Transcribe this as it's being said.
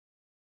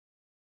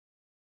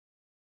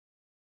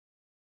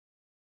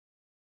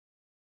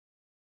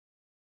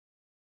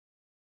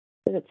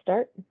Did it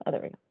start? Oh, there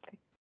we go. Okay.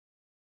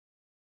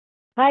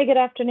 Hi, good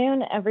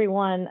afternoon,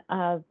 everyone.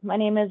 My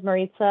name is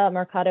Maritza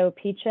Mercado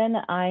Peachin.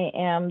 I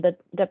am the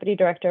Deputy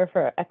Director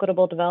for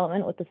Equitable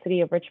Development with the City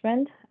of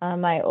Richmond.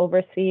 I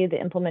oversee the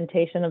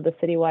implementation of the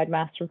citywide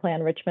Master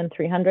Plan Richmond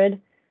 300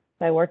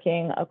 by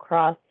working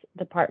across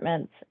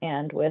departments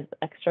and with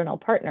external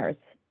partners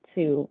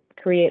to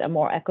create a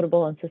more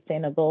equitable and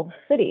sustainable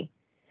city.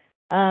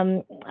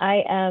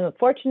 I am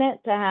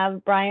fortunate to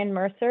have Brian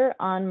Mercer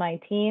on my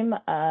team.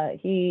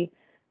 He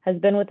has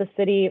been with the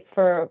city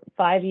for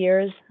 5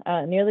 years,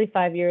 nearly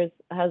 5 years,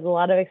 has a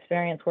lot of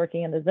experience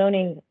working in the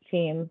zoning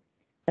team,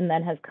 and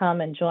then has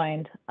come and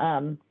joined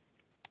my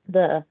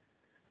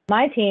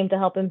team to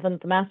help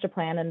implement the master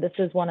plan. And this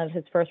is one of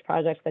his first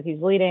projects that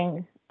he's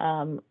leading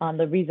on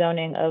the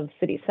rezoning of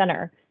City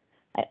Center.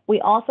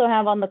 We also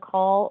have on the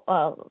call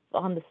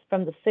from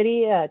the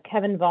city,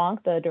 Kevin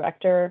Vonk, the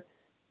director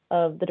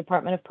of the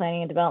Department of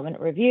Planning and Development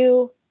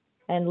Review,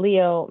 and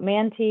Leo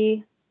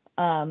Manti,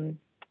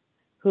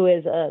 who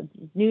is a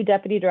new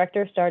deputy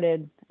director,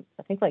 started,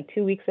 I think, like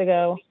 2 weeks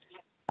ago,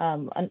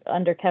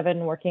 under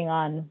Kevin, working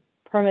on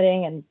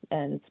permitting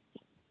and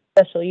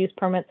special use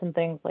permits and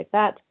things like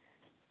that.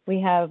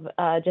 We have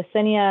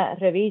Yesenia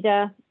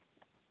Revilla,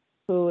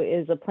 who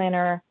is a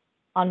planner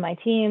on my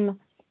team,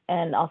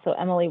 and also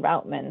Emily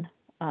Routman.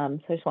 So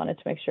I just wanted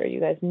to make sure you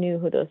guys knew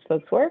who those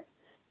folks were.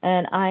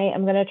 And I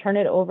am going to turn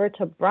it over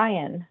to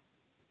Brian.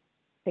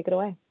 Take it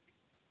away.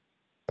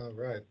 All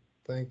right.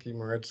 Thank you,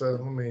 Maritza.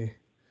 Let me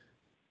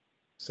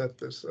set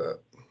this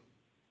up.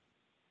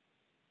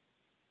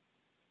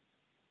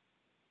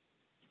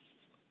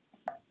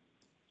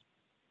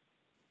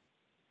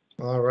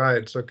 All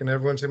right. So can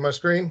everyone see my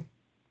screen?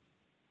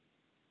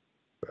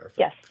 Perfect.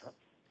 Yes.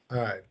 All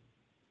right.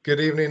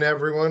 Good evening,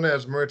 everyone.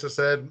 As Maritza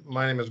said,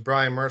 my name is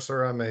Brian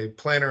Mercer. I'm a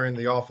planner in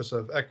the Office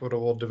of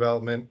Equitable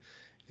Development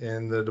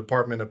in the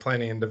Department of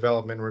Planning and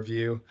Development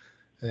Review.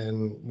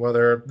 And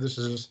whether this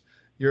is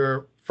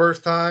your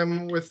first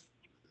time with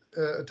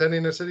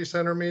attending a city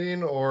center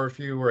meeting, or if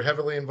you were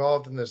heavily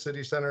involved in the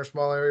city center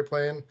small area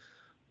plan,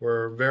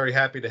 we're very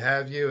happy to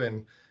have you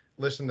and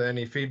listen to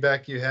any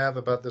feedback you have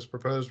about this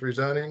proposed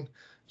rezoning.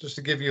 Just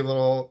to give you a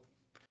little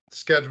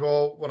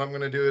schedule, what I'm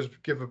going to do is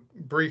give a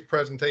brief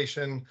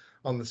presentation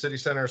on the city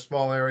center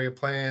small area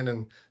plan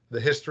and the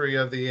history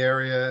of the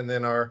area, and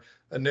then our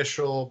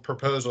initial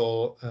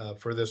proposal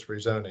for this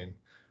rezoning.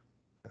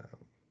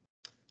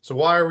 So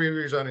why are we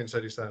rezoning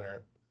city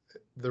center?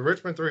 The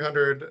Richmond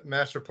 300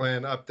 master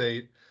plan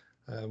update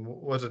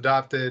was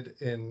adopted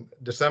in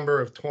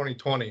December of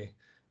 2020.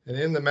 And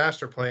in the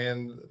master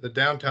plan, the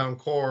downtown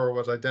core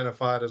was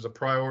identified as a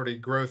priority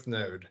growth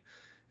node.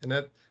 And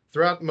that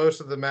throughout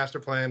most of the master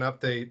plan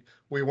update,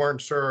 we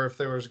weren't sure if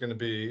there was going to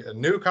be a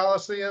new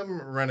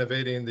Coliseum,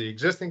 renovating the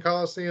existing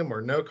Coliseum,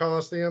 or no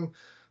Coliseum.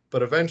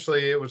 But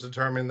eventually it was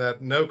determined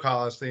that no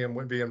Coliseum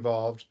would be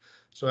involved.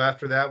 So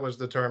after that was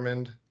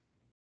determined,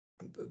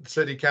 the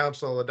City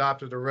Council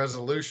adopted a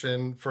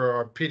resolution for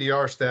our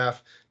PDR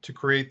staff to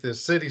create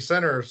this city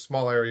center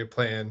small area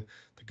plan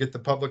to get the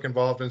public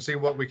involved and see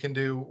what we can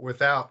do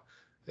without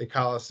a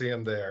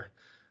Coliseum there.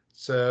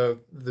 So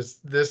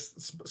this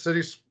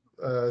city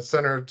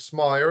center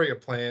small area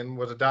plan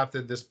was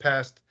adopted this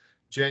past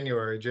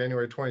January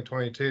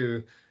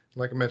 2022.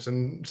 Like I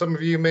mentioned, some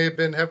of you may have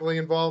been heavily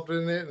involved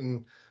in it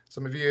and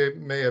some of you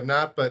may have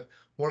not, but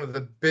one of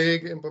the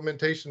big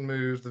implementation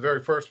moves, the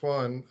very first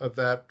one of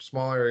that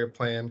small area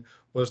plan,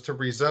 was to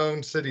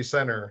rezone city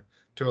center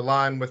to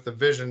align with the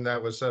vision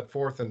that was set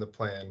forth in the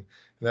plan. And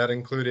that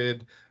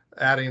included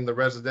adding the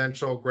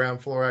residential ground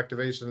floor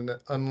activation,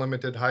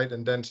 unlimited height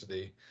and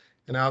density.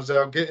 And as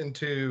I'll get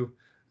into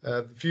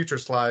the future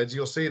slides,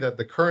 you'll see that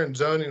the current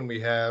zoning we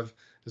have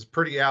is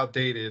pretty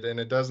outdated and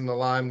it doesn't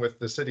align with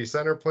the city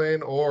center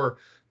plan or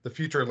the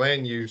future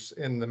land use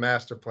in the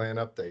master plan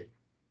update.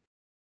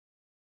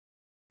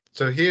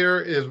 So here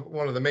is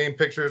one of the main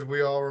pictures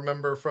we all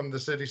remember from the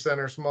city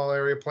center small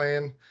area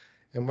plan.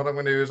 And what I'm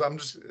going to do is I'm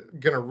just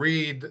going to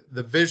read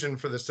the vision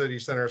for the city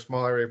center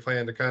small area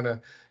plan to kind of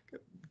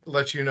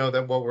let you know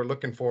that what we're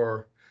looking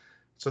for.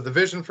 So the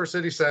vision for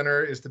city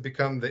center is to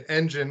become the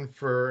engine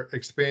for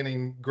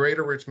expanding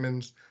Greater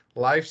Richmond's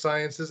life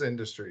sciences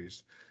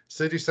industries.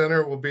 City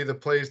center will be the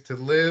place to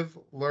live,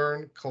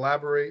 learn,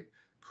 collaborate,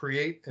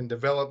 create, and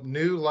develop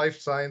new life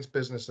science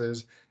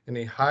businesses in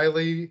a high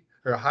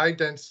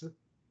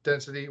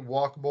density,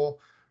 walkable,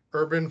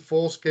 urban,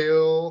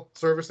 full-scale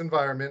service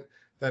environment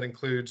that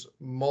includes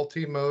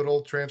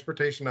multimodal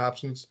transportation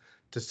options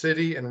to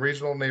city and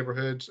regional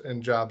neighborhoods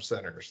and job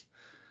centers.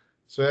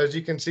 So as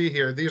you can see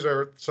here, these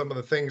are some of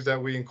the things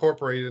that we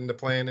incorporated in the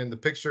plan in the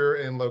picture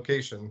and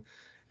location.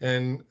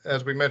 And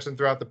as we mentioned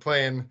throughout the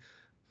plan,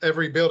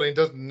 every building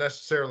doesn't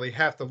necessarily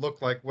have to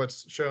look like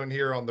what's shown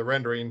here on the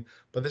rendering,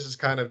 but this is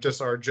kind of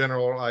just our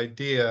general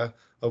idea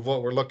of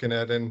what we're looking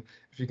at. And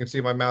if you can see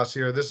my mouse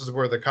here, this is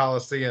where the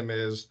Coliseum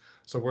is.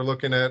 So we're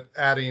looking at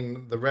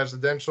adding the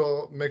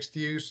residential mixed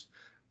use,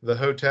 the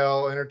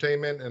hotel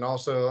entertainment, and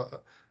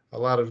also a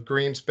lot of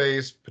green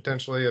space,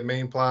 potentially a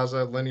main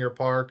plaza, linear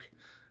park,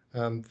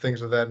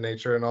 things of that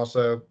nature, and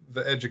also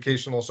the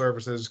educational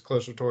services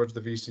closer towards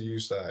the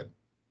VCU side.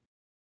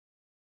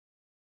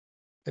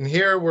 And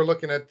here we're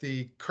looking at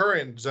the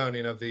current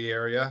zoning of the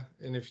area.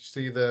 And if you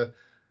see the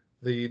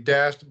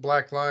dashed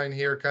black line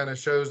here kind of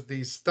shows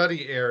the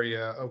study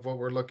area of what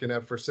we're looking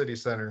at for city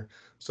center.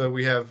 So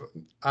we have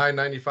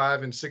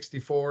I-95 and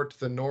 64 to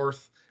the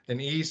north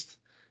and east.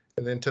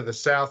 And then to the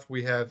south,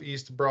 we have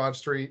East Broad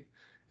Street.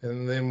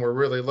 And then we're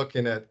really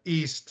looking at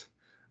east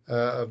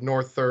of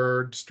North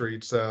 3rd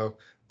Street. So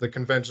the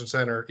convention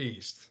center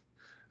east.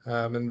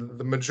 And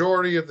the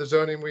majority of the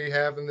zoning we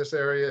have in this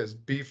area is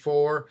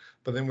B4,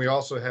 but then we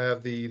also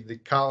have the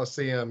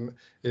Coliseum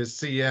is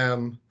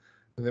CM,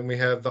 and then we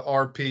have the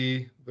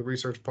RP, the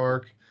Research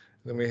Park,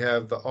 and then we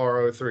have the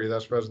RO3,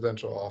 that's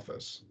residential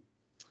office.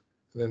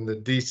 And then the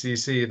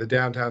DCC, the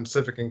Downtown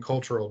Civic and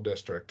Cultural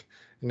District.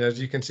 And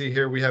as you can see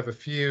here, we have a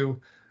few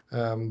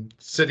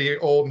city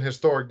old and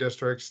historic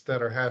districts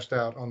that are hashed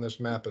out on this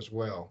map as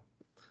well.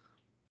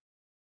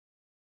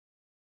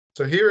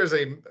 So here is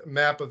a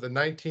map of the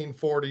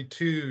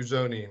 1942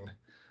 zoning.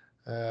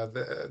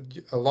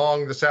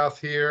 Along the south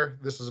here,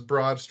 this is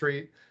Broad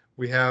Street.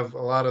 We have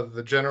a lot of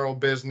the general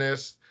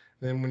business.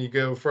 Then when you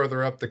go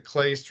further up the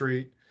Clay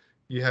Street,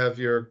 you have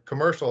your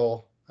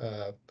commercial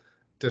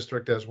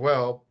district as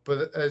well.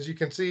 But as you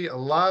can see, a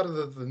lot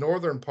of the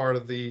northern part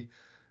of the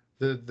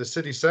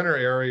city center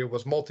area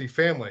was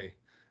multifamily.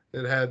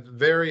 It had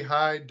very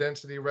high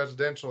density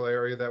residential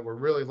area that we're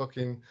really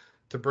looking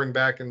to bring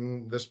back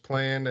in this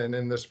plan and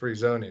in this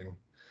rezoning.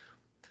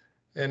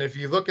 And if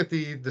you look at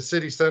the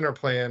city center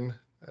plan,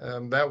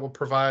 that will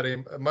provide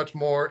a much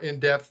more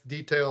in-depth,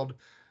 detailed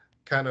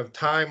kind of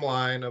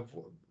timeline of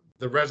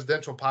the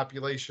residential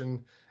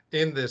population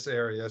in this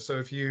area. So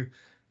if you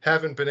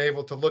haven't been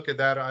able to look at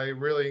that, I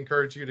really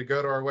encourage you to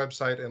go to our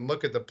website and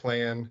look at the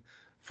plan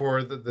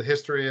for the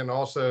history and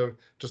also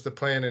just the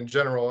plan in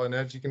general. And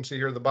as you can see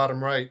here at the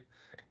bottom right,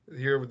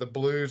 here with the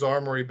Blues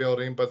Armory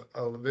building, but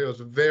it was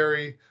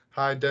very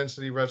high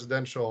density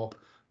residential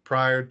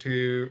prior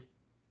to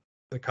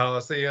the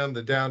Coliseum,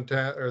 the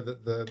downtown, or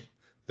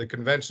the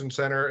convention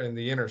center and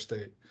the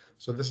interstate.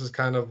 So this is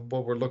kind of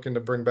what we're looking to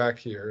bring back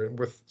here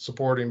with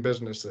supporting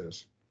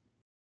businesses.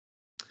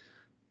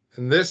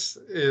 And this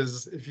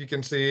is, if you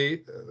can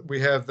see, we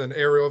have an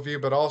aerial view,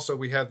 but also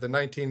we have the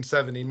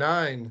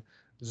 1979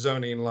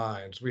 zoning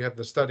lines. We have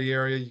the study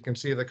area. You can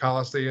see the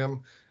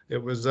Coliseum.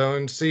 It was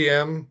zone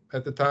CM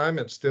at the time.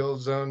 It's still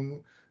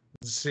zone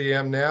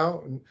CM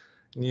now. And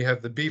you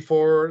have the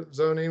B4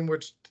 zoning,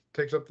 which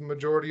takes up the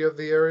majority of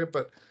the area,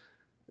 but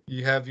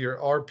you have your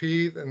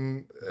RP.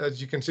 And as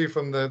you can see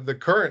from the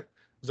current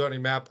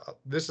zoning map,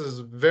 this is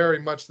very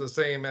much the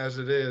same as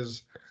it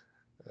is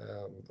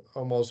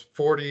almost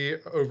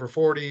over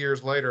 40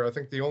 years later. I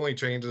think the only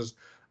changes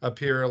up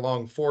here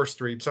along 4th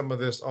Street, some of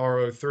this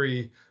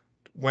RO3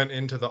 went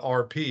into the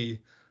RP.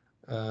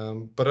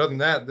 But other than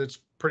that, it's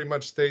pretty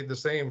much stayed the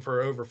same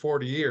for over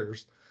 40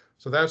 years.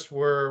 So that's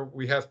where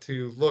we have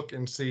to look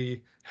and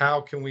see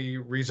how can we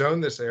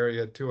rezone this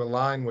area to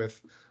align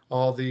with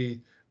all the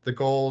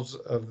goals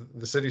of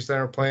the city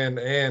center plan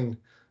and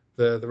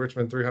the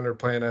Richmond 300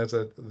 plan as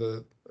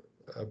the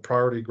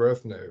priority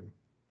growth node.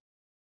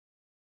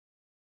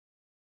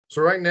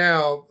 So right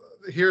now,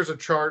 here's a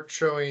chart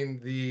showing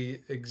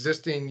the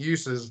existing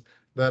uses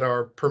that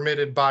are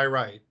permitted by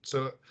right.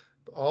 So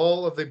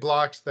all of the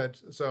blocks that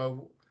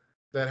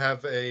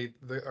have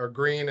are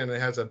green and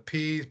it has a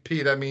P,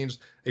 that means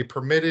a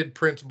permitted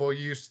principal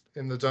use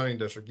in the zoning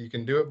district. You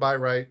can do it by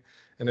right.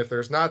 And if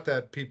there's not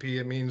that PP,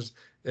 it means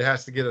it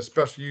has to get a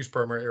special use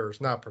permit or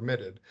it's not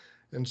permitted.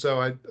 And so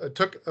I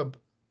took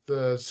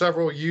the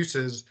several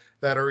uses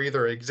that are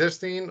either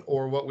existing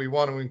or what we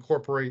want to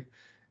incorporate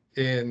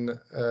in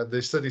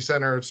the city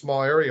center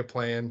small area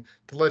plan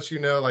to let you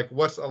know like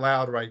what's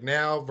allowed right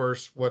now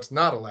versus what's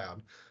not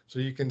allowed. So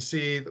you can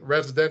see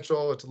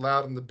residential, it's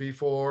allowed in the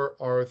B4,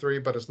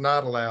 RO3, but it's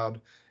not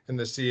allowed in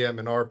the CM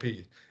and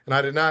RP. And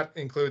I did not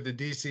include the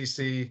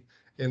DCC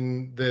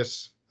in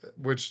this,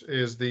 which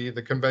is the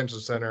convention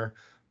center,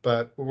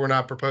 but we're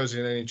not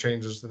proposing any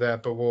changes to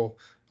that, but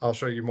I'll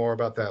show you more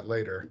about that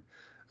later.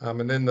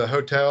 And then the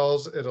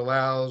hotels, it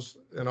allows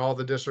in all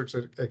the districts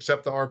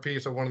except the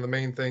RP. So one of the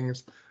main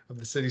things of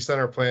the city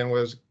center plan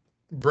was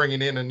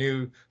bringing in a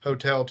new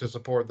hotel to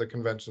support the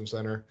convention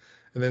center.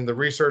 And then the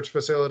research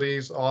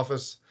facilities,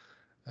 office,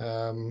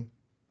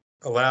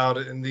 allowed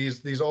in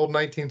these old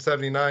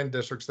 1979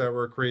 districts that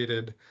were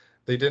created.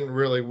 They didn't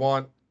really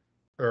want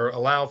or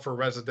allow for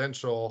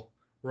residential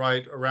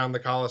right around the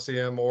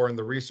Coliseum or in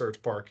the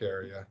research park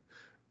area.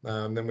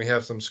 Then we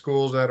have some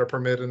schools that are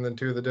permitted in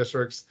 2 of the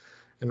districts.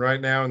 And right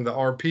now in the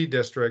RP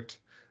district,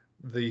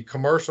 the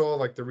commercial,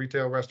 like the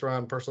retail,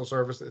 restaurant, personal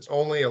service, it's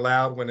only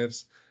allowed when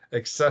it's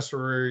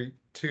accessory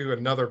to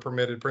another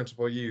permitted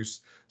principal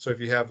use. So if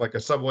you have like a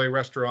Subway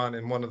restaurant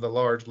in one of the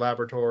large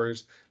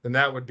laboratories, then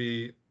that would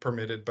be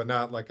permitted, but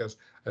not like a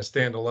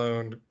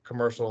standalone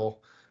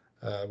commercial,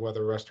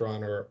 whether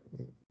restaurant or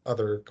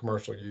other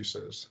commercial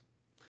uses.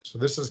 So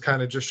this is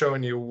kind of just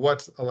showing you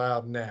what's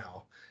allowed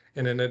now.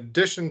 And in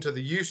addition to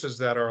the uses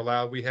that are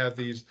allowed, we have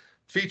these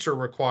feature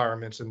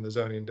requirements in the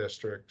zoning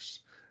districts.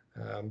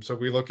 So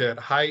we look at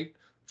height,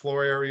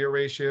 floor area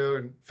ratio,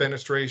 and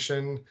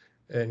fenestration,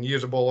 and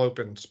usable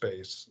open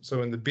space.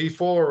 So in the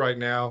B4 right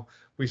now,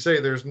 we say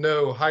there's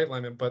no height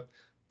limit, but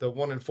the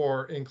 1 in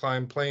 4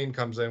 inclined plane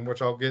comes in,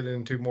 which I'll get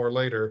into more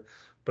later.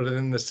 But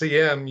in the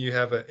CM, you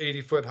have an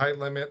 80-foot height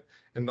limit.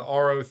 In the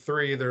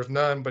RO3, there's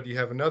none, but you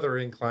have another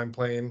inclined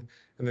plane.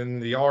 And then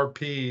the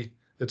RP,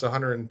 it's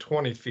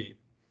 120 feet.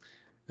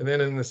 And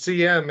then in the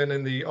CM and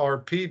in the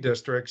RP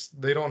districts,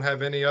 they don't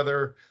have any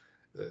other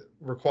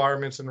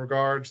requirements in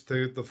regards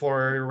to the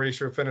floor area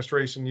ratio,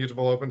 fenestration,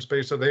 usable open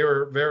space. So they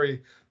were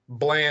very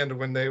bland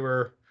when they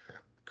were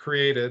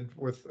created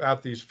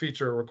without these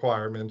feature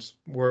requirements,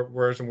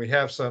 whereas we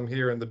have some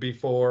here in the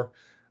B4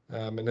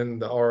 and in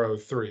the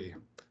RO3.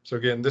 So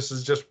again, this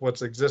is just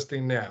what's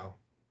existing now.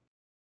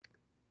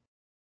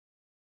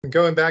 And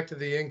going back to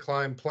the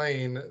inclined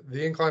plane in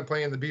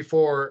the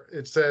B4,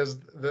 it says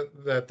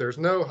that there's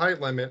no height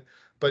limit,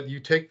 but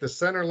you take the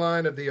center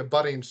line of the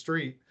abutting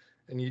street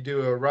and you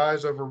do a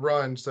rise over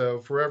run. So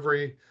for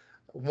every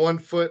 1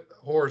 foot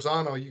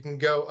horizontal, you can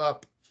go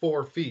up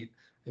 4 feet,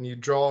 and you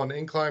draw an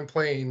inclined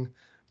plane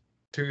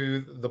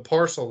to the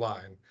parcel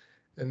line.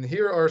 And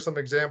here are some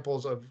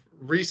examples of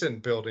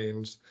recent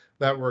buildings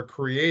that were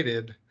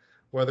created,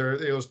 whether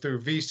it was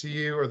through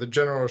VCU or the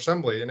General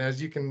Assembly, and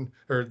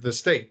or the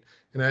state.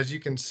 And as you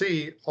can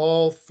see,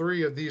 all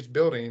 3 of these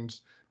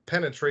buildings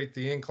penetrate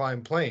the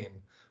inclined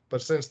plane.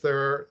 But since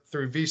they're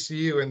through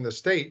VCU in the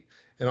state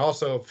and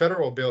also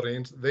federal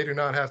buildings, they do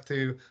not have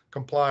to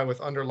comply with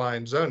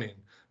underlying zoning.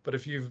 But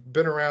if you've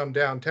been around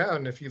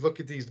downtown, if you look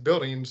at these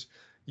buildings,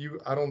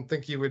 I don't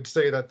think you would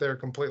say that they're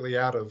completely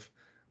out of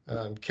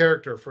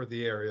character for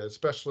the area,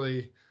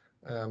 especially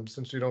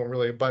since we don't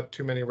really abut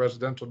too many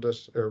residential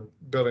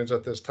buildings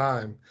at this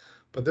time.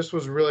 But this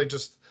was really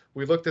just,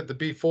 we looked at the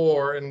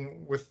B4,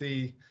 and with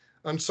the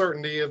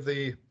uncertainty of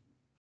the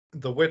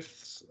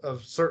widths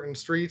of certain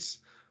streets,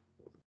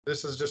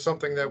 this is just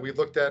something that we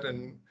looked at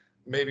and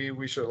maybe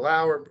we should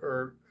allow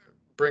or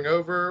bring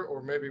over,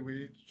 or maybe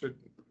we should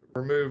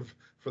remove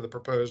for the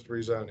proposed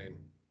rezoning.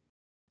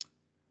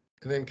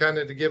 And then kind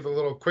of to give a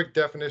little quick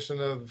definition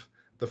of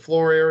the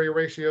floor area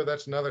ratio,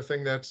 that's another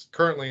thing that's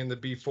currently in the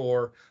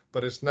B4,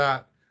 but it's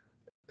not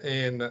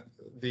in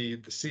the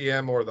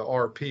CM or the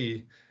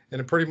RP. And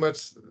it pretty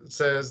much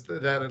says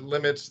that it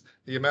limits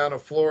the amount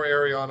of floor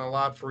area on a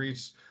lot for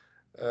each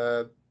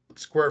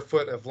square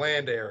foot of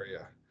land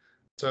area.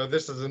 So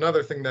this is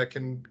another thing that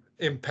can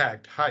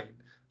impact height.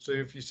 So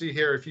if you see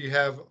here, if you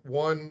have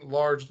one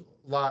large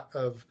lot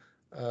of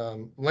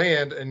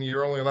land and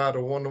you're only allowed a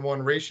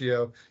 1-to-1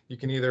 ratio, you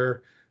can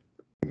either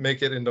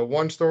make it into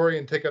 1 story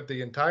and take up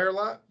the entire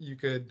lot. You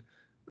could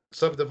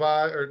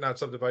subdivide, or not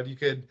subdivide, you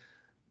could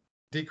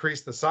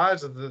decrease the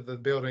size of the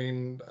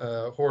building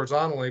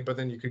horizontally, but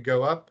then you could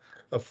go up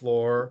a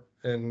floor,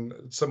 and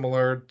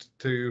similar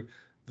to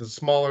the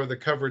smaller the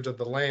coverage of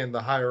the land,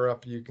 the higher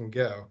up you can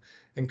go.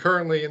 And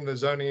currently in the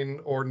zoning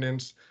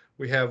ordinance,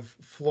 we have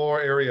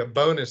floor area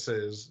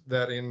bonuses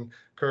that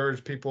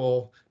encourage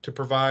people to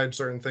provide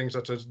certain things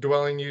such as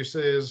dwelling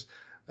uses,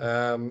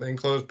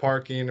 enclosed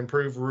parking,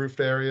 improved roofed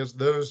areas.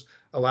 Those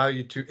allow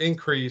you to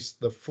increase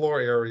the floor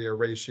area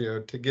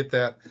ratio to get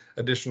that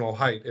additional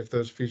height if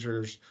those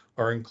features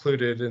are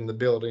included in the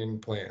building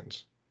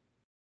plans.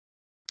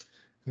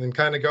 And then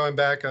kind of going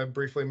back, I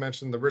briefly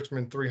mentioned the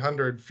Richmond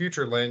 300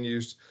 future land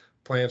use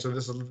plan. So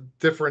this is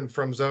different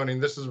from zoning.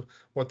 This is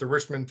what the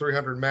Richmond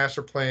 300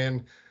 master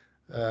plan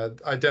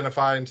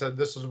identified and said,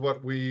 this is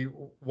what we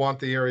want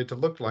the area to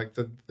look like,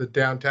 the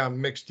downtown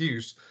mixed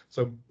use.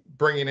 So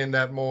bringing in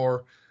that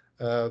more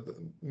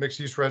mixed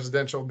use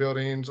residential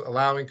buildings,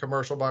 allowing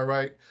commercial by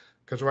right,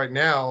 because right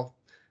now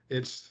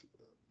it's,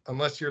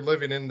 unless you're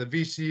living in the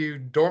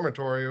VCU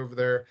dormitory over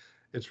there,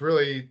 it's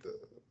really,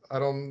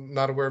 I'm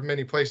not aware of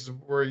many places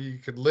where you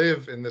could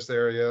live in this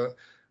area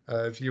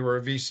if you were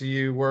a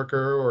VCU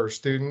worker or a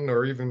student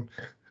or even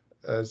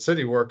a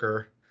city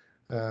worker.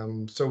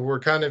 So we're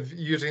kind of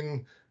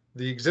using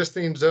the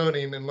existing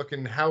zoning and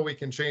looking how we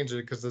can change it,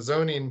 because the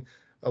zoning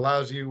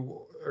allows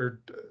you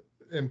or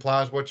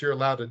implies what you're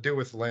allowed to do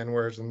with land,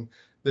 whereas in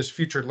this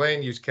future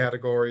land use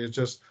category is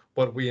just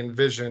what we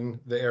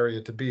envision the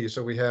area to be.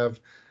 So we have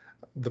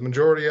the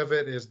majority of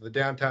it is the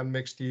downtown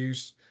mixed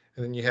use,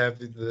 and then you have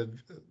the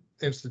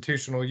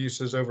institutional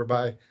uses over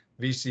by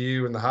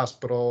VCU and the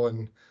hospital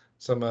and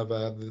some of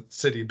the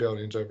city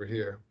buildings over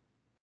here.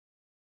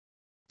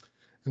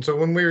 And so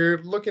when we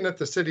were looking at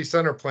the city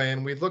center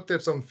plan, we looked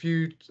at some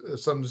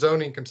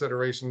zoning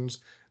considerations.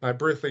 And I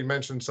briefly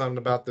mentioned some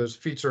about those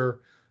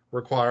feature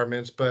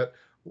requirements, but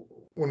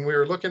when we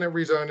were looking at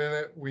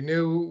rezoning it, we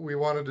knew we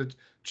wanted to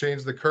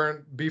change the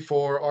current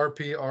B4,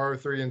 RP,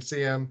 R3, and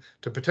CM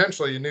to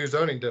potentially a new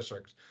zoning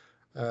district.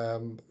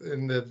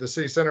 In the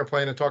city center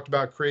plan, it talked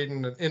about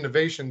creating an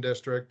innovation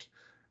district,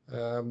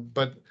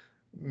 but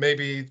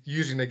maybe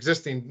using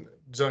existing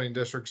zoning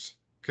districts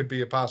could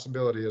be a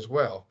possibility as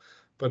well.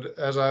 But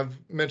as I've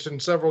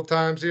mentioned several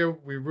times here,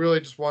 we really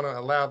just want to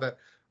allow that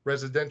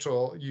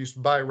residential use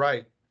by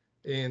right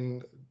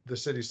in the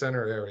city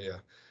center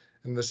area.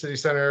 And the city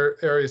center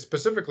area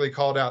specifically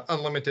called out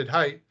unlimited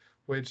height,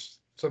 which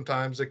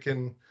sometimes it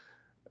can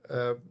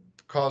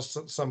cause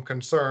some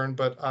concern,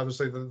 but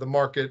obviously the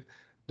market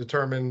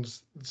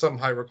determines some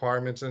height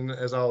requirements. And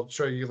as I'll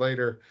show you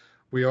later,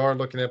 we are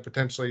looking at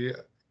potentially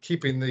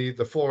keeping the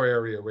floor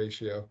area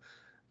ratio.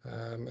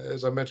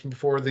 As I mentioned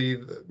before,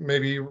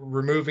 maybe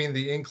removing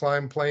the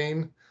incline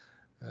plane,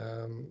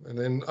 and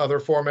then other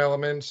form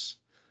elements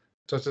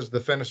such as the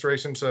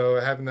fenestration. So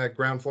having that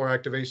ground floor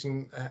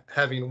activation,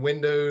 having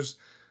windows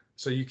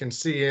so you can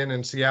see in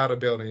and see out of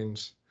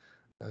buildings.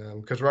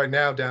 Because right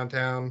now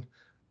downtown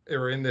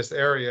or in this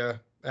area,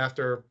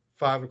 after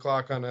 5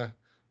 o'clock on a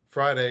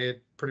Friday,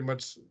 it pretty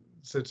much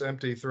sits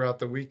empty throughout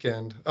the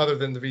weekend, other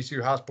than the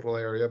VCU hospital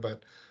area.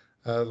 But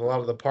a lot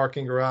of the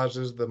parking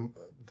garages, the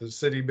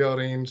city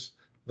buildings,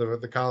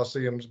 the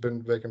Coliseum's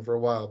been vacant for a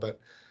while, but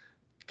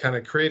kind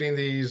of creating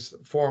these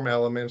form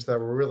elements that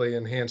will really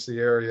enhance the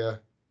area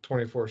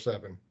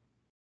 24/7.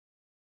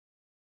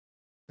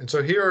 And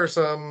so here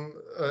are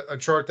a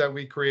chart that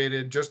we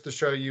created just to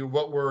show you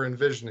what we're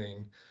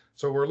envisioning.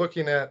 So we're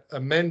looking at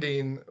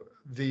amending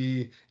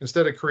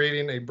instead of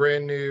creating a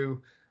brand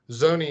new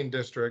zoning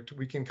district,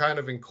 we can kind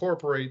of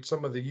incorporate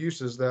some of the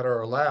uses that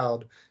are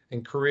allowed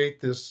and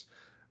create this,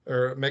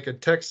 or make a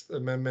text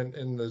amendment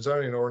in the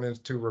zoning ordinance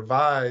to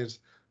revise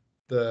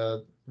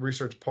the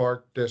Research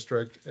Park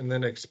District and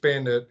then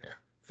expand it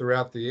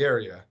throughout the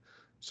area.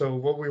 So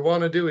what we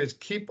want to do is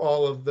keep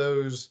all of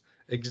those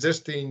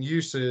existing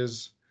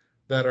uses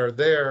that are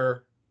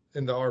there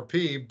in the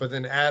RP, but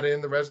then add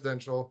in the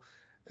residential,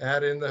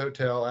 add in the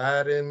hotel,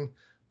 add in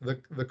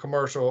the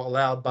commercial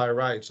allowed by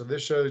right. So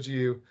this shows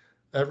you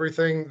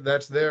everything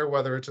that's there,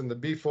 whether it's in the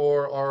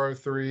B4,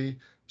 RO3,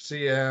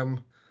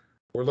 CM.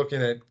 We're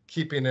looking at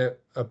keeping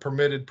it a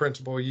permitted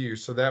principal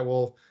use. So that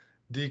will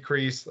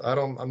decrease.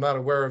 I'm not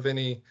aware of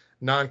any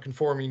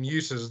non-conforming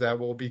uses that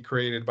will be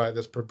created by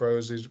this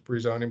proposed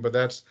rezoning, but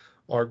that's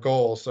our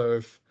goal. So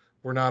if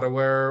we're not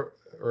aware,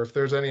 or if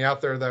there's any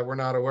out there that we're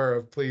not aware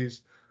of,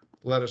 please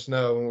let us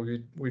know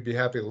and we'd be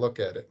happy to look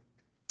at it.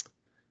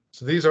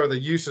 So these are the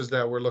uses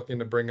that we're looking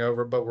to bring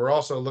over, but we're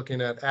also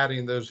looking at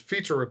adding those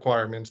feature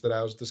requirements that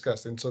I was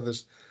discussing. So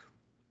this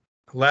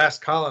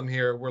last column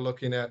here, we're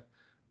looking at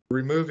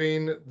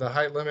removing the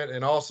height limit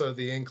and also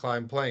the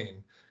incline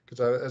plane.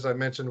 Because as I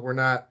mentioned, we're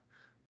not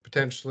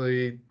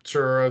potentially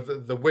sure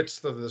of the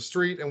width of the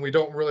street, and we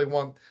don't really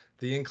want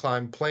the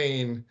incline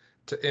plane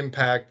to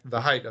impact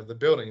the height of the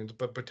buildings,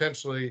 but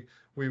potentially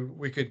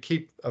we could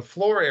keep a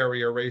floor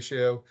area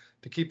ratio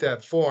to keep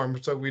that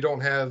form so we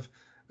don't have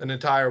an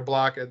entire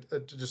block,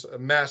 just a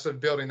massive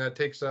building that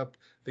takes up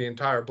the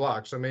entire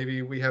block. So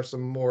maybe we have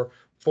some more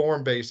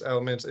form-based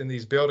elements in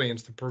these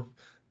buildings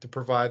to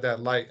provide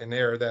that light and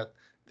air that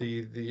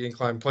the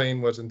incline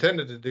plane was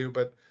intended to do.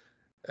 But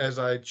as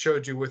I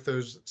showed you with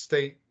those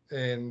state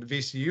and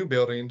VCU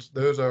buildings,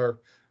 those are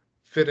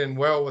fit in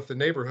well with the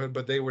neighborhood,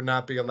 but they would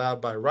not be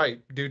allowed by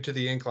right due to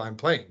the incline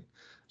plane.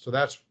 So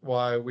that's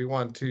why we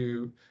want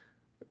to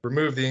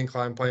remove the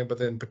incline plane, but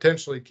then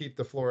potentially keep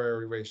the floor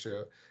area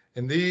ratio.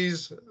 And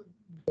these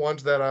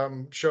ones that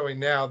I'm showing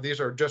now, these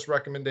are just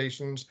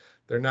recommendations.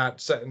 They're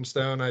not set in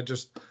stone. I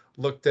just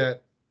looked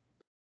at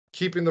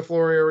keeping the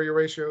floor area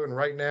ratio, and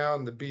right now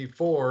in the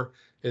B4,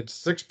 it's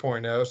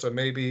 6.0. So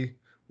maybe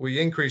we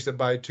increase it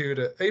by 2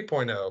 to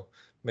 8.0.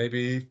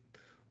 Maybe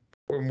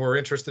we're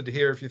interested to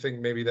hear if you think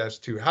maybe that's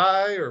too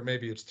high or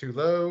maybe it's too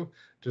low.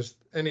 Just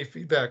any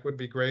feedback would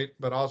be great,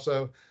 but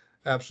also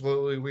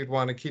absolutely we'd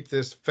want to keep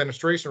this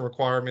fenestration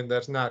requirement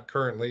that's not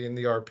currently in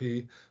the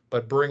RP,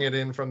 but bring it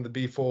in from the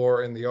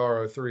B4 and the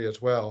RO3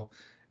 as well.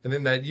 And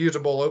then that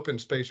usable open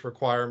space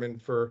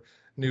requirement for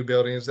new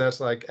buildings, that's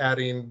like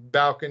adding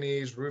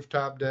balconies,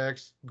 rooftop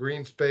decks,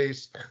 green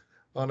space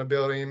on a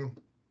building,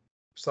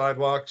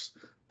 sidewalks,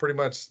 pretty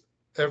much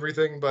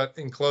everything but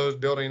enclosed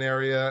building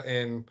area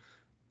and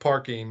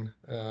parking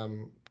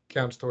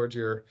counts towards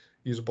your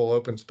usable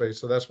open space.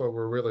 So that's what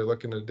we're really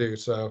looking to do.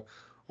 So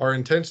our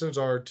intentions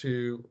are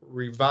to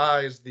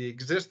revise the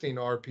existing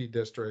RP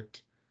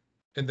district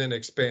and then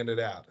expand it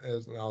out,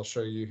 as I'll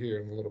show you here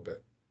in a little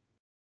bit.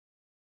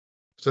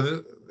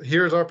 So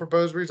here's our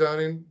proposed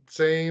rezoning,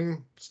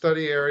 same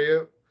study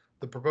area.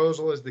 The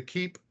proposal is to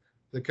keep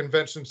the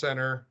convention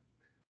center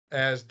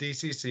as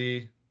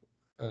DCC,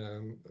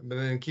 and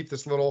then keep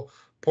this little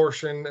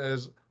portion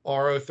as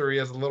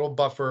RO3 as a little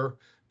buffer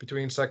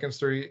between Second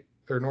Street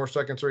or North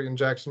Second Street and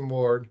Jackson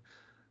Ward,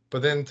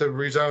 but then to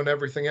rezone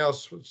everything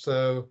else.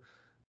 So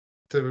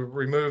to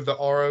remove the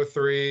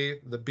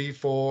RO3, the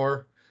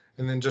B4,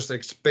 and then just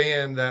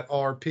expand that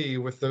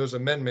RP with those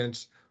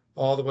amendments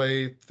all the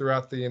way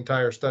throughout the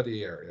entire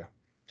study area.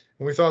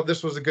 And we thought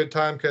this was a good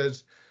time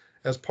because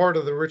as part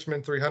of the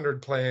Richmond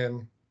 300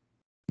 plan,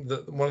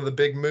 one of the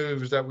big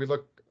moves that we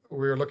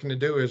were looking to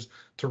do is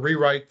to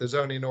rewrite the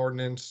zoning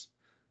ordinance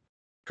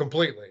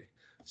completely.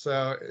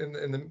 So,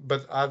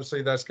 but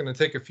obviously that's going to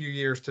take a few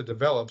years to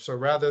develop. So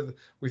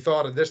we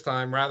thought at this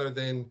time, rather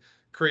than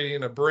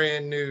creating a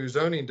brand new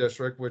zoning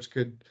district, which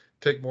could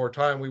take more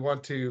time. We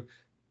want to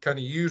kind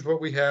of use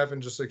what we have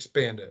and just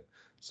expand it.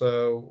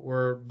 So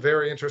we're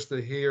very interested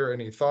to hear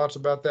any thoughts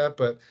about that,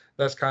 but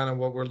that's kind of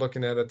what we're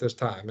looking at this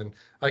time. And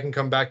I can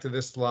come back to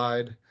this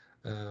slide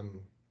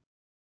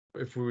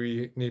if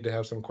we need to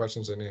have some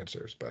questions and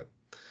answers. But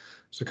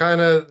so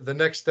kind of the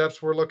next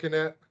steps we're looking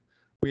at,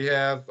 we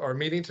have our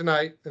meeting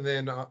tonight, and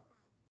then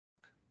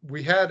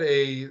we had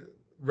a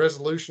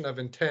resolution of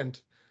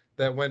intent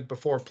that went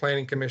before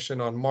Planning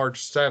Commission on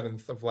March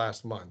 7th of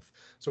last month.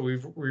 So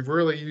we've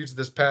really used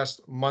this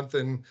past month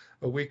and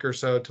a week or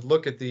so to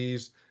look at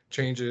these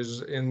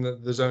changes in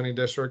the zoning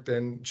district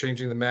and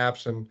changing the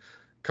maps and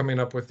coming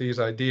up with these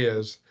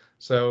ideas.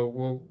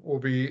 So we'll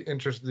be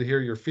interested to hear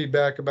your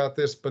feedback about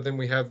this, but then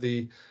we have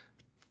to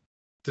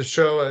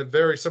show a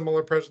very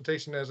similar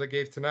presentation as I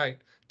gave tonight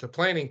to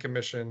Planning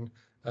Commission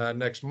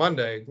next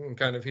Monday and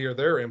kind of hear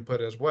their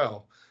input as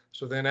well.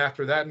 So then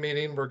after that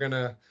meeting, we're going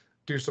to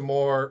do some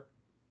more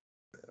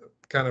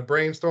kind of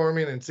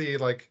brainstorming and see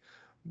like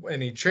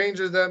any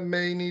changes that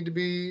may need to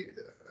be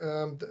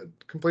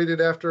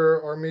completed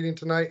after our meeting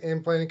tonight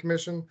in Planning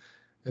Commission.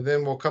 And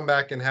then we'll come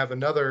back and have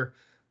another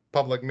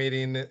public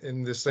meeting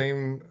in the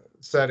same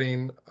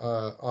setting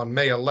on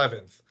May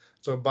 11th.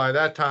 So by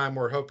that time,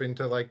 we're hoping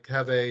to like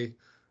have a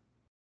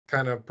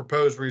kind of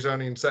proposed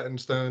rezoning set in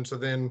stone. So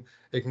then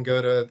it can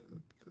go to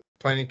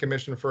Planning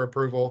Commission for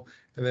approval,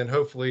 and then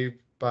hopefully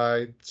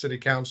by City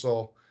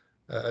Council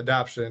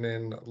adoption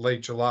in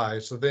late July.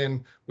 So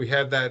then we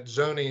have that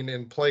zoning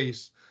in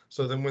place.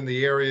 So then when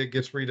the area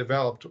gets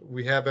redeveloped,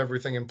 we have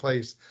everything in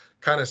place,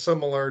 kind of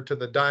similar to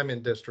the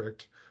Diamond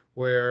District,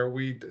 where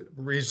we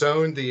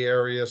rezoned the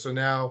area. So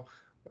now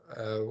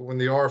when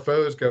the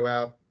RFOs go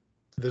out,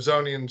 the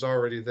zoning's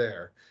already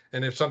there.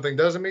 And if something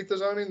doesn't meet the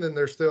zoning, then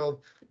there's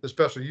still the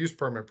special use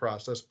permit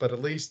process, but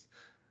at least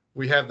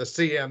we have the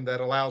CM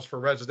that allows for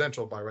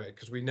residential by right,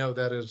 because we know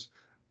that is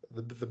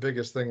the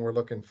biggest thing we're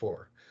looking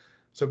for.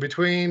 So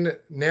between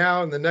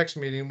now and the next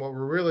meeting, what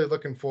we're really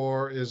looking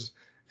for is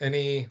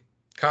any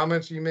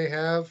comments you may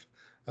have.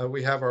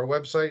 We have our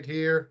website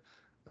here.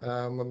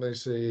 Let me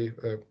see.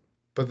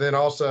 But then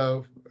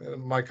also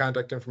my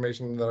contact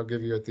information that I'll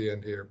give you at the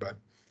end here. But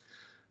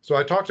so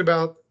I talked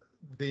about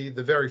the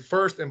very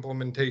first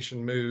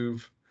implementation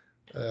move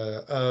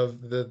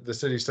of the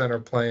city center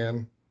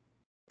plan,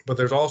 but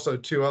there's also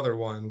two other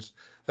ones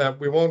that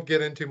we won't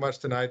get into much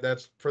tonight.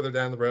 That's further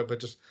down the road, but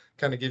just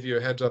kind of give you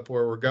a heads up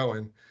where we're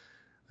going.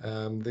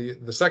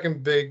 The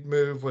second big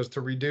move was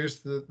to reduce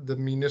the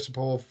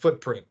municipal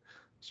footprint.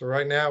 So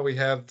right now we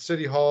have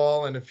City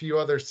Hall and a few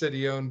other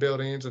city-owned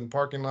buildings and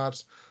parking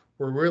lots.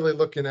 We're really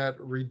looking at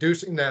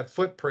reducing that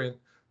footprint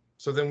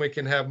so then we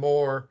can have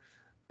more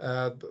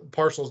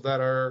parcels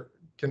that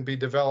can be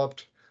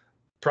developed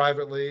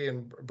privately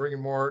and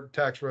bringing more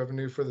tax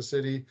revenue for the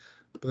city,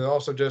 but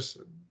also just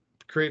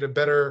create a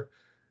better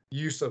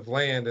use of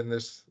land in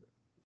this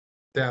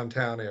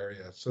downtown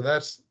area. So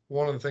that's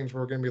one of the things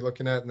we're going to be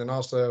looking at. And then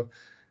also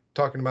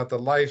talking about the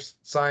life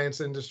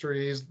science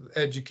industries,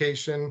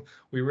 education.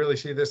 We really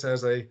see this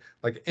as a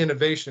like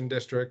innovation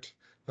district,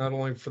 not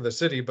only for the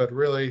city, but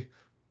really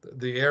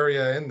the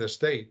area in the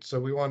state. So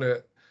we want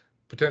to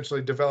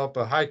potentially develop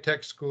a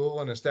high-tech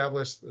school and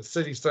establish the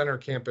city center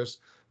campus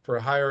for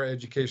a higher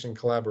education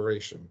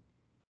collaboration.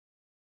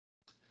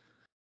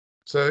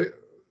 So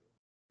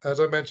as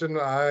I mentioned,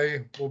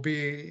 I will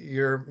be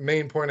your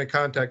main point of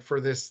contact for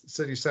this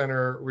city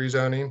center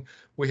rezoning.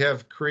 We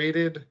have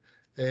created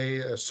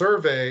a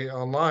survey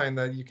online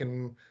that you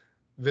can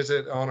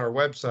visit on our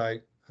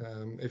website.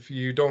 If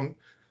you don't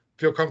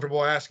feel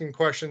comfortable asking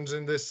questions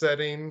in this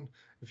setting,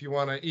 if you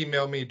want to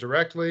email me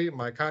directly,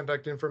 my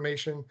contact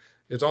information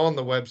is on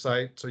the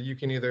website. So you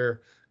can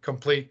either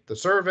complete the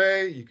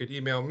survey, you could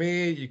email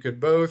me, you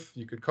could both,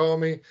 you could call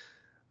me.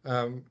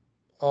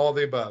 All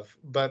the above.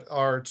 But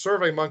our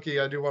Survey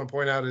Monkey, I do want to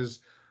point out, is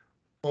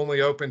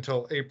only open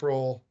till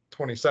April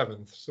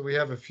 27th. So we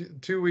have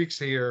 2 weeks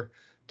here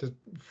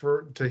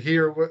to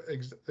hear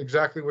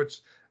exactly what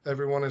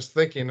everyone is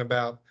thinking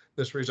about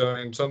this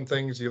rezoning. Some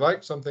things you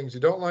like, some things you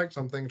don't like,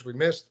 some things we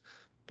missed.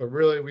 But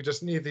really, we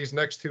just need these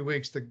next 2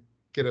 weeks to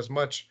get as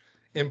much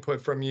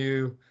input from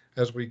you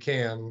as we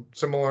can,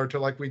 similar to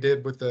like we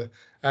did with the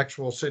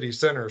actual city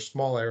center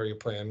small area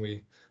plan.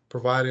 We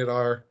provided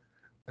our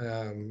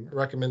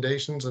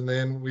recommendations, and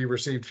then we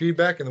received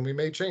feedback, and then we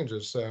made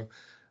changes. So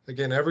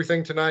again,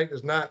 everything tonight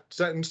is not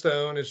set in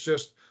stone. It's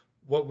just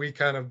what we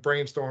kind of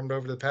brainstormed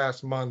over the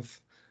past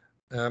month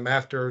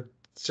after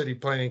City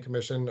Planning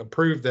Commission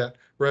approved that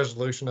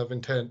resolution of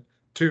intent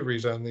to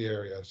rezone the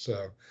area.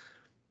 So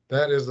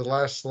that is the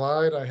last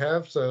slide I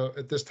have. So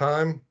at this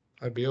time,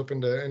 I'd be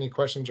open to any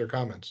questions or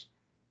comments.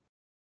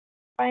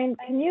 Brian,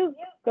 can you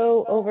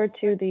go over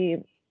to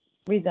the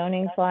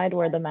rezoning slide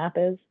where the map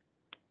is?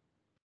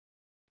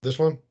 This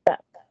one?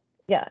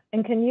 Yeah,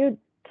 and can you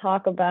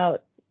talk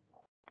about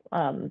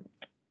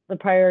the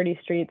priority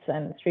streets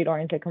and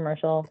street-oriented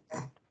commercial?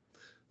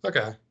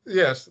 Okay,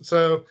 yes.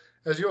 So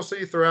as you'll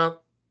see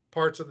throughout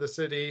parts of the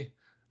city,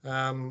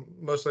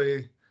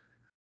 mostly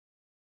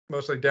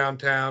mostly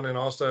downtown and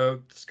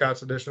also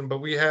Scott's Addition, but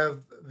we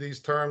have these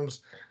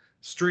terms,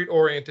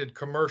 street-oriented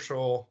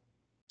commercial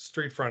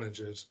street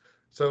frontages.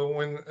 So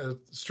when a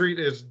street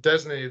is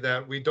designated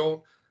that, we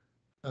don't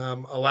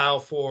allow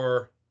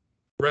for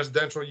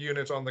residential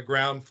units on the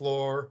ground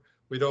floor.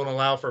 We don't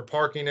allow for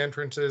parking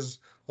entrances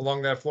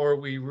along that floor.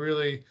 We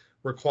really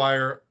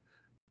require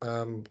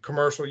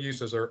commercial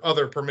uses or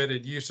other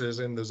permitted uses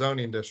in the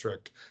zoning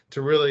district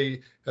to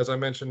really, as I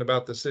mentioned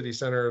about the city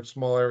center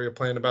small area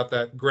plan, about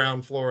that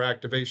ground floor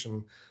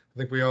activation. I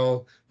think we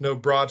all know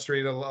Broad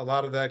Street, a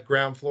lot of that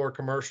ground floor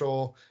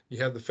commercial,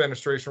 you have the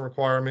fenestration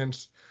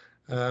requirements.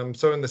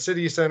 So in the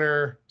city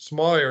center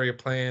small area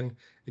plan,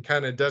 it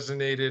kind of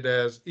designated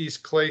as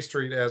East Clay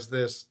Street as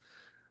this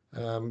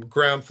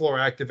ground floor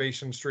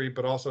activation street,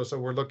 but also, so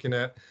we're looking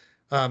at,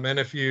 and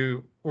if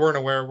you weren't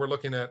aware, we're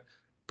looking at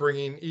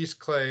bringing East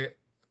Clay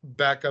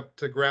back up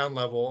to ground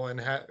level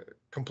and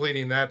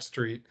completing that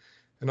street,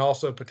 and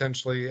also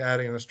potentially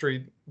adding a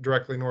street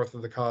directly north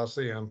of the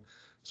Coliseum.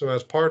 So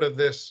as part of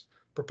this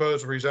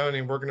proposed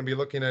rezoning, we're going to be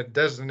looking at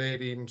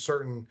designating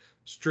certain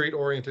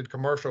street-oriented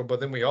commercial, but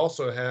then we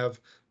also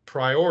have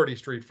priority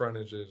street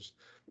frontages,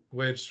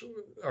 which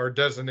are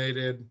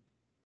designated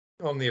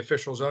on the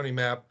official zoning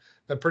map,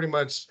 that pretty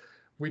much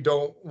we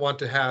don't want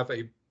to have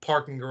a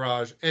parking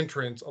garage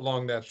entrance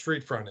along that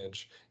street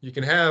frontage. You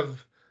can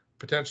have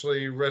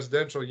potentially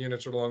residential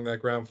units along that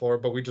ground floor,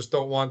 but we just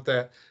don't want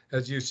that.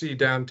 As you see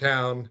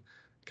downtown,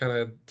 kind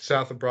of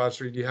south of Broad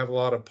Street, you have a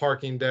lot of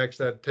parking decks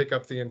that take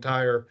up the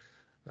entire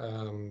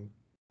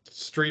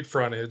street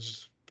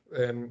frontage.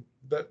 And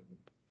that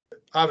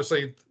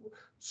obviously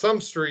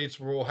some streets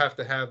will have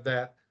to have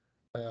that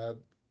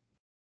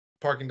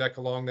parking deck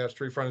along that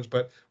street frontage,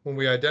 but when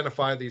we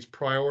identify these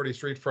priority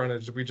street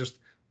frontage, we just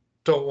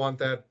don't want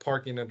that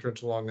parking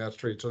entrance along that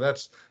street. So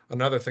that's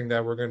another thing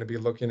that we're going to be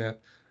looking at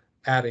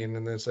adding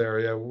in this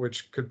area,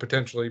 which could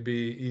potentially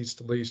be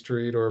East Lee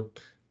Street or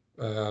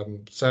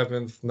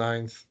 7th,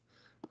 9th,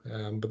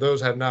 but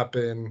those have not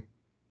been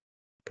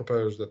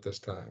proposed at this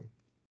time.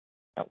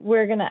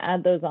 We're going to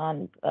add those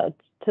on to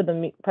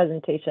the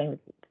presentation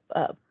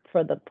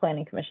for the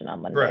Planning Commission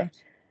on Monday. Correct.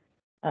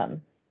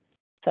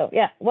 So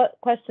yeah, what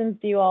questions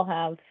do you all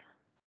have,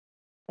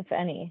 if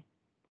any,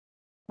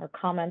 or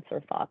comments or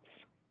thoughts?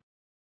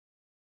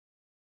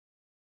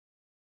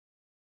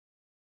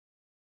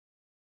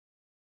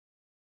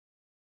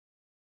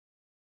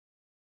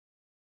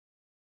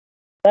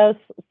 I was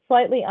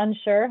slightly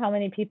unsure how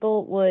many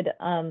people would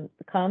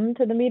come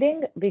to the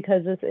meeting,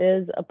 because this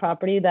is a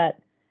property that,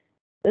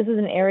 this is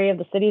an area of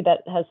the city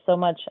that has so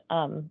much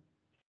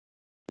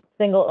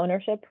single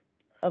ownership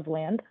of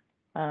land.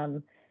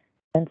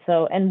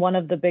 And one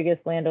of the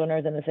biggest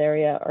landowners in this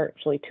area, or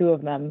actually two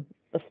of them,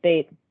 the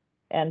state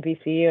and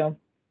VCU,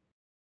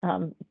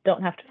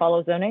 don't have to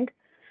follow zoning.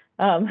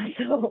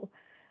 So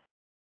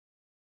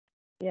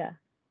yeah.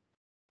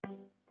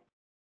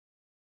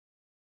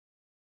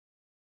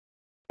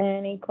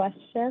 Any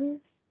questions?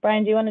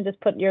 Brian, do you want to just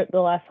put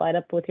the last slide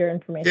up with your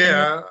information?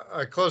 Yeah,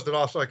 I closed it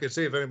off so I could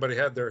see if anybody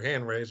had their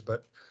hand raised,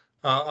 but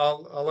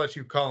I'll let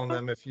you call on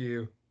them if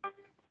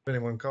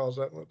anyone calls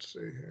that. Let's see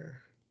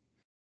here.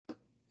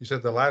 You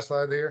said the last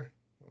slide here?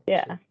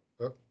 Yeah.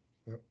 Oh,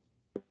 yep.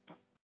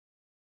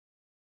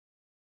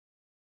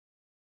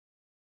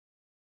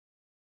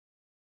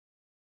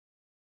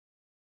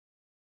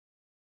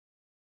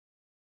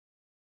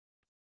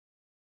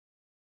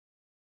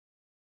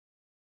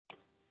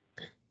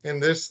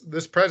 And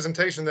this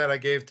presentation that I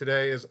gave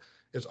today is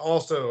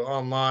also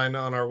online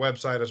on our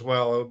website as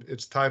well.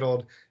 It's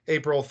titled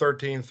April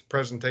 13th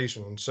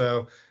presentation.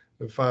 So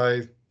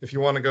if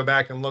you want to go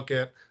back and look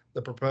at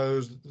the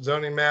proposed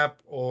zoning map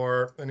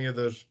or any of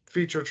those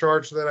feature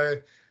charts that I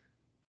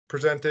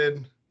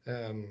presented,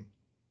 and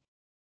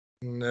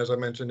as I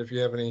mentioned, if you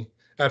have any,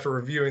 after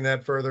reviewing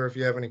that further, if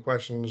you have any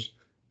questions,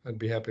 I'd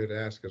be happy to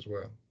ask as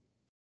well,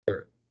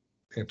 or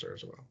answer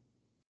as well.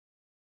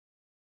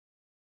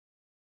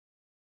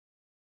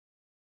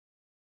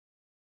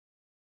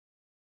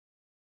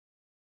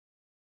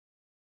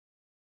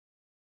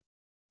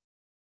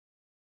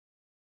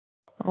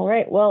 All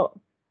right,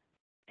 well,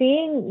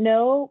 seeing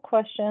no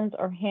questions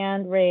or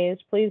hand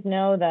raised, please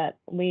know that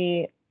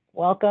we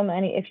welcome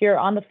any, if you're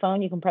on the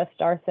phone, you can press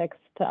 *6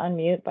 to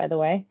unmute, by the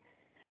way.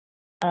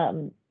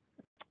 And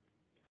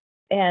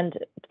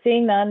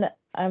seeing none,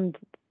 I'm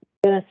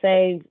going to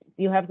say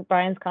you have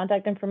Brian's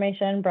contact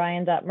information,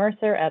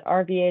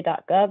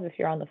 brian.mercer@rva.gov if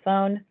you're on the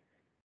phone.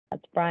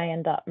 That's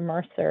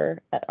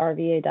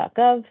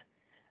brian.mercer@rva.gov.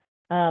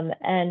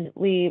 And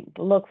we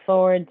look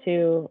forward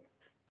to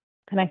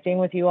connecting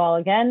with you all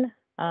again,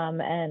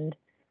 and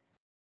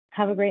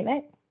have a great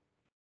night.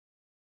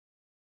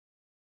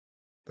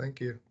 Thank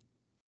you.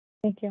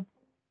 Thank you.